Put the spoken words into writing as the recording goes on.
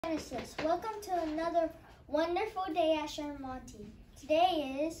Genesis. Welcome to another wonderful day at Shermonte.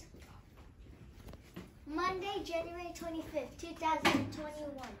 Today is Monday, January 25th,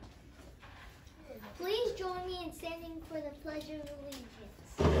 2021. Please join me in standing for the Pledge of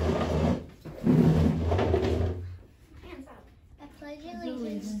Allegiance. Hands up. I pledge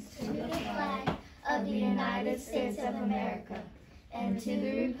allegiance to the flag of the United States of America and to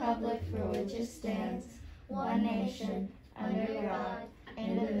the republic for which it stands, one nation, under God,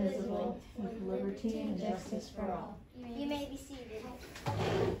 indivisible, with liberty and justice for all. You may be seated.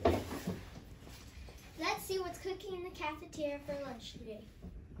 Let's see what's cooking in the cafeteria for lunch today.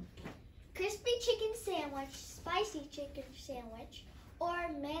 Crispy chicken sandwich, spicy chicken sandwich, or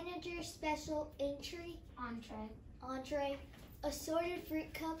manager special entree, assorted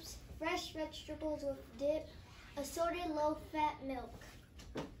fruit cups, fresh vegetables with dip, assorted low-fat milk.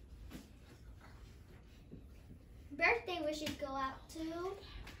 Birthday wishes go out to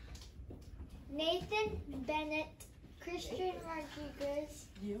Nathan Bennett, Christian Rodriguez,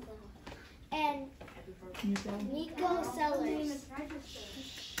 and Nico Sellers.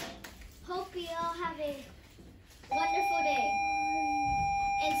 Hope you all have a wonderful day.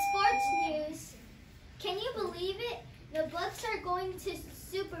 In sports news, can you believe it? The Bucks are going to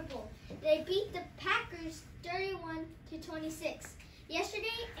Super Bowl. They beat the Packers 31-26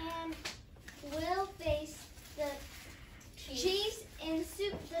 yesterday and will face the Chiefs in the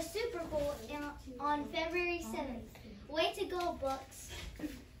Super Bowl on February 7th. Way to go, Bucks.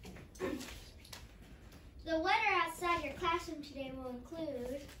 The weather outside your classroom today will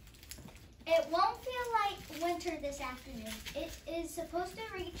include, it won't feel like winter this afternoon. It is supposed to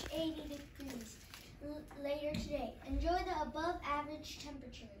reach 80 degrees later today. Enjoy the above average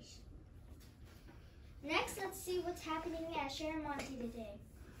temperatures. Next, let's see what's happening at Shermonte today.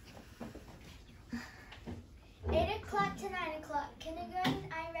 8 o'clock to 9 o'clock, kindergarten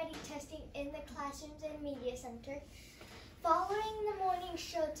iReady testing in the classrooms and media center. Following the morning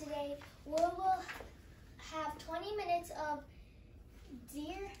show today, we will have 20 minutes of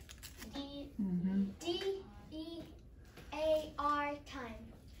D-E-A-R time.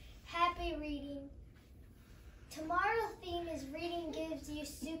 Happy reading. Tomorrow's theme is reading gives you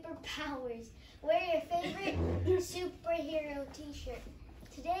superpowers. Wear your favorite superhero t-shirt.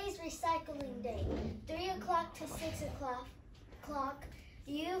 Today's recycling day, 3 o'clock to 6 o'clock,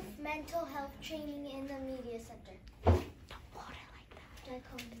 youth mental health training in the media center. Don't hold it like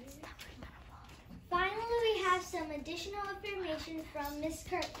that. Finally, we have some additional information from Miss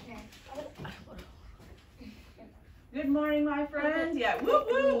Kirkner. Good morning, my friends. Yeah, woo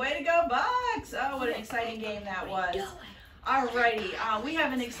woo, way to go, Bucks. Oh, what an exciting game that was. Alrighty, we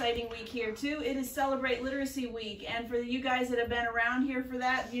have an exciting week here too. It is Celebrate Literacy Week, and for you guys that have been around here for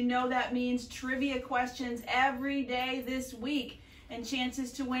that, you know that means trivia questions every day this week and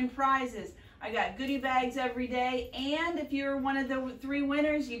chances to win prizes. I got goodie bags every day, and if you're one of the 3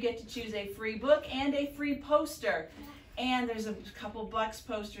 winners, you get to choose a free book and a free poster. And there's a couple Bucks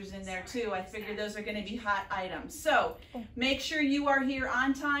posters in there too. I figured those are going to be hot items. So make sure you are here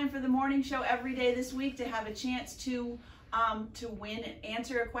on time for the morning show every day this week to have a chance to win,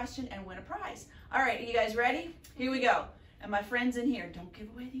 answer a question, and win a prize. All right, are you guys ready? Here we go. And my friends in here, don't give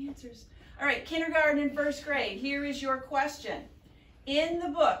away the answers. All right, kindergarten and first grade, here is your question. In the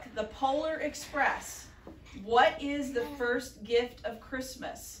book, The Polar Express, what is the first gift of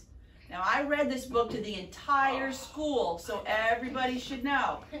Christmas? Now, I read this book to the entire school, so everybody should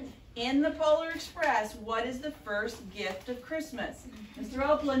know. In The Polar Express, what is the first gift of Christmas? Mr.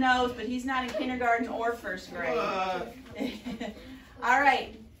 Opla knows, but he's not in kindergarten or first grade. All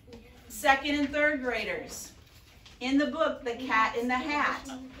right, second and third graders. In the book, The Cat in the Hat,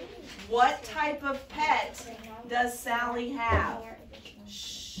 what type of pet does Sally have?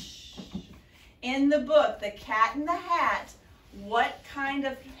 Shh. In the book, The Cat in the Hat, what kind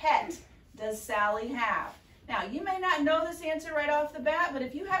of pet does Sally have? Now, you may not know this answer right off the bat, but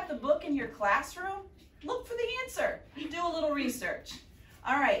if you have the book in your classroom, look for the answer. Do a little research.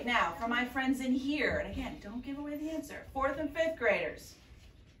 All right, now, for my friends in here, and again, don't give away the answer. 4th and 5th graders,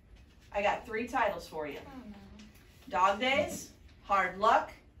 I got 3 titles for you. Dog Days, Hard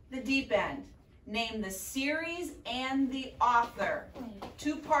Luck, The Deep End. Name the series and the author.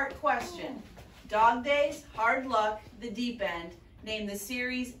 2-part question. Dog Days, Hard Luck, The Deep End. Name the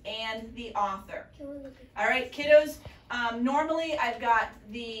series and the author. All right, kiddos, normally I've got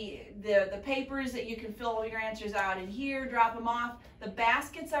the papers that you can fill all your answers out in here, drop them off. The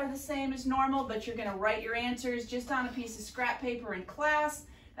baskets are the same as normal, but you're going to write your answers just on a piece of scrap paper in class,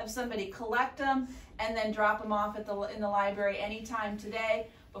 have somebody collect them, and then drop them off in the library anytime today.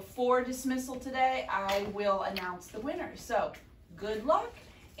 Before dismissal today, I will announce the winners. So good luck.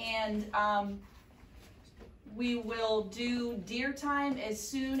 and we will do deer time as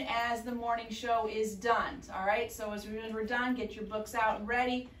soon as the morning show is done. All right, so as we're done, get your books out and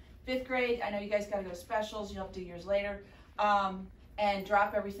ready. 5th grade, I know you guys got to go to specials. You'll have to do yours later. And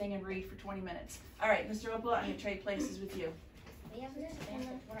drop everything and read for 20 minutes. All right, Mr. Opala, I'm going to trade places with you.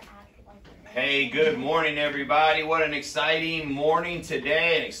 Hey, good morning, everybody. What an exciting morning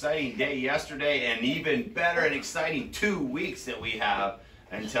today, an exciting day yesterday, and even better, an exciting 2 weeks that we have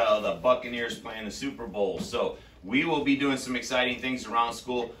until the Buccaneers play in the Super Bowl. So we will be doing some exciting things around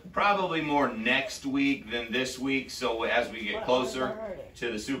school, probably more next week than this week. So as we get closer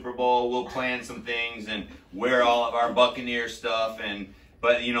to the Super Bowl, we'll plan some things and wear all of our Buccaneer stuff.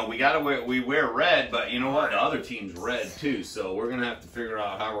 But you know, we wear red, but you know what? The other team's red too. So we're gonna have to figure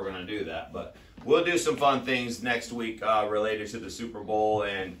out how we're gonna do that. But we'll do some fun things next week related to the Super Bowl,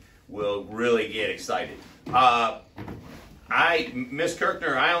 and we'll really get excited. Miss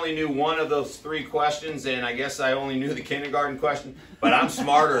Kirkner, I only knew one of those 3 questions, and I guess I only knew the kindergarten question, but I'm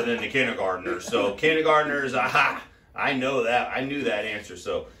smarter than the kindergartner. So kindergartners, aha, I know that. I knew that answer.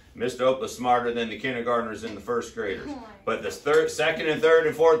 So Mr. Opa's smarter than the kindergartners and the 1st graders. But the 2nd and 3rd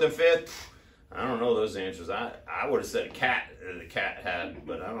and 4th and 5th, I don't know those answers. I would have said a cat the cat had,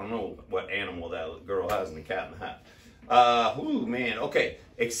 but I don't know what animal that girl has in the Cat in the Hat. Ooh, man, okay.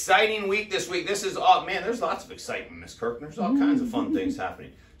 Exciting week this week. This is all, man, there's lots of excitement, Miss Kirk. There's all kinds of fun things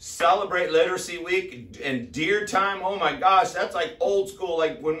happening. Celebrate Literacy Week and deer time. Oh my gosh, that's like old school,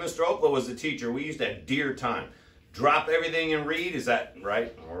 like when Mr. Opala was a teacher. We used to have deer time. Drop everything and read, is that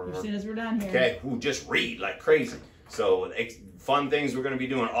right? As soon as we're done here. Okay, just read like crazy. So fun things we're going to be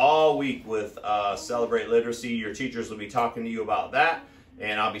doing all week with Celebrate Literacy. Your teachers will be talking to you about that,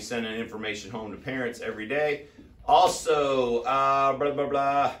 and I'll be sending information home to parents every day. Also,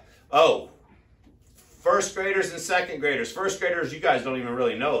 Oh, 1st graders and 2nd graders. 1st graders, you guys don't even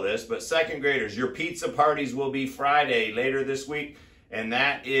really know this, but 2nd graders, your pizza parties will be Friday later this week, and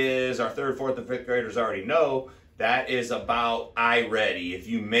that is, our 3rd, 4th, and 5th graders already know, that is about iReady. If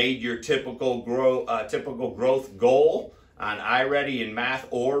you made your typical growth goal on iReady in math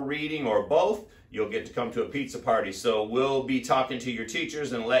or reading or both, you'll get to come to a pizza party. So we'll be talking to your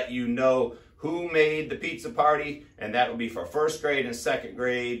teachers and let you know who made the pizza party, and that will be for 1st grade and 2nd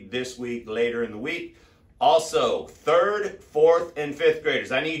grade this week, later in the week. Also, 3rd, 4th, and 5th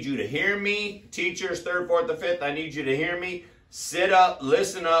graders, I need you to hear me. Teachers, 3rd, 4th, and 5th, I need you to hear me. Sit up,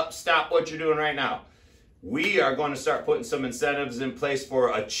 listen up, stop what you're doing right now. We are going to start putting some incentives in place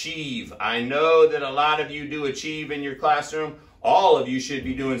for Achieve. I know that a lot of you do Achieve in your classroom. All of you should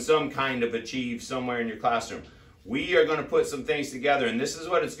be doing some kind of Achieve somewhere in your classroom. We are going to put some things together, and this is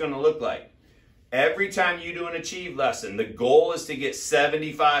what it's going to look like. Every time you do an Achieve lesson, the goal is to get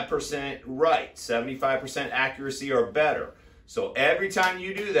 75% right, 75% accuracy or better. So every time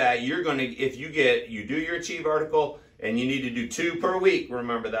you do that, you're going to, if you do your Achieve article, and you need to do 2 per week,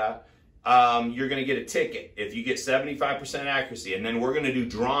 remember that, you're going to get a ticket if you get 75% accuracy. And then we're going to do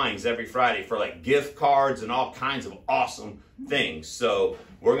drawings every Friday for like gift cards and all kinds of awesome things. So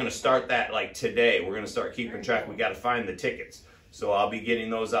we're going to start that like today. We're going to start keeping track. We got to find the tickets. So I'll be getting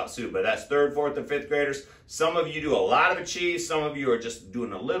those out soon. But that's 3rd, 4th, and 5th graders. Some of you do a lot of Achieve. Some of you are just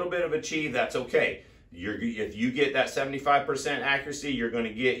doing a little bit of Achieve. That's okay. If you get that 75% accuracy, you're going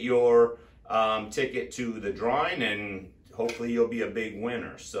to get your ticket to the drawing, and hopefully you'll be a big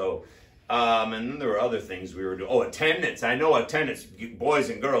winner. So, and then there were other things we were doing. Oh, attendance. I know attendance. Boys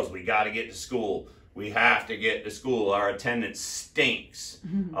and girls, we got to get to school. We have to get to school. Our attendance stinks.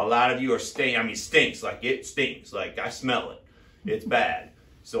 A lot of you are stinks. Like it stinks. Like I smell it. It's bad.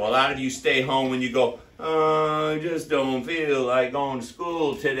 So a lot of you stay home when you go, I just don't feel like going to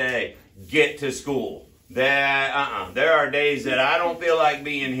school today. Get to school. There are days that I don't feel like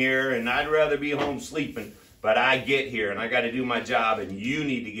being here, and I'd rather be home sleeping. But I get here, and I got to do my job, and you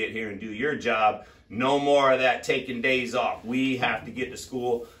need to get here and do your job. No more of that taking days off. We have to get to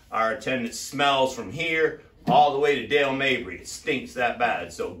school. Our attendance smells from here all the way to Dale Mabry. It stinks that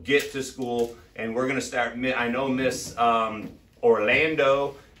bad. So get to school, and we're going to start. I know Miss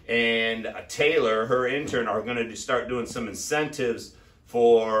Orlando and Taylor, her intern, are going to start doing some incentives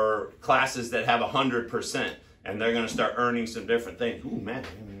for classes that have 100%, and they're going to start earning some different things. Ooh, man.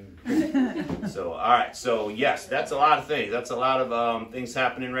 So, all right. So, yes, that's a lot of things. That's a lot of things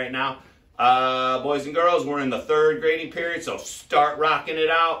happening right now. Boys and girls, we're in the 3rd grading period, so start rocking it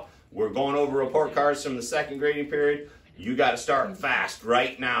out. We're going over report cards from the 2nd grading period. You got to start fast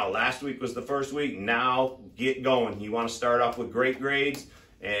right now. Last week was the 1st week. Now get going. You want to start off with great grades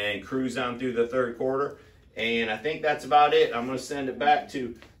and cruise on through the 3rd quarter. And I think that's about it. I'm going to send it back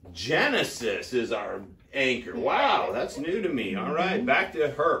to Genesis, is our Anchor. Wow, that's new to me. All right, back to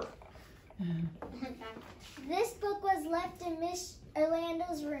her. This book was left in Miss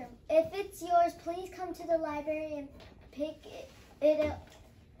Orlando's room. If it's yours, please come to the library and pick it up.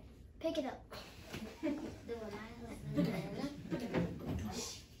 Pick it up.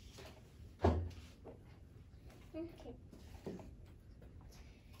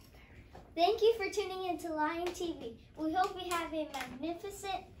 Thank you for tuning in to Lion TV. We hope you have a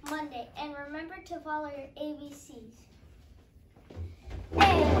magnificent Monday, and remember to follow your ABCs.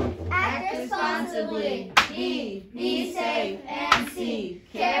 A. Act responsibly. B. Be safe. And C.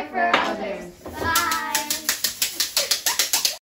 Care for others.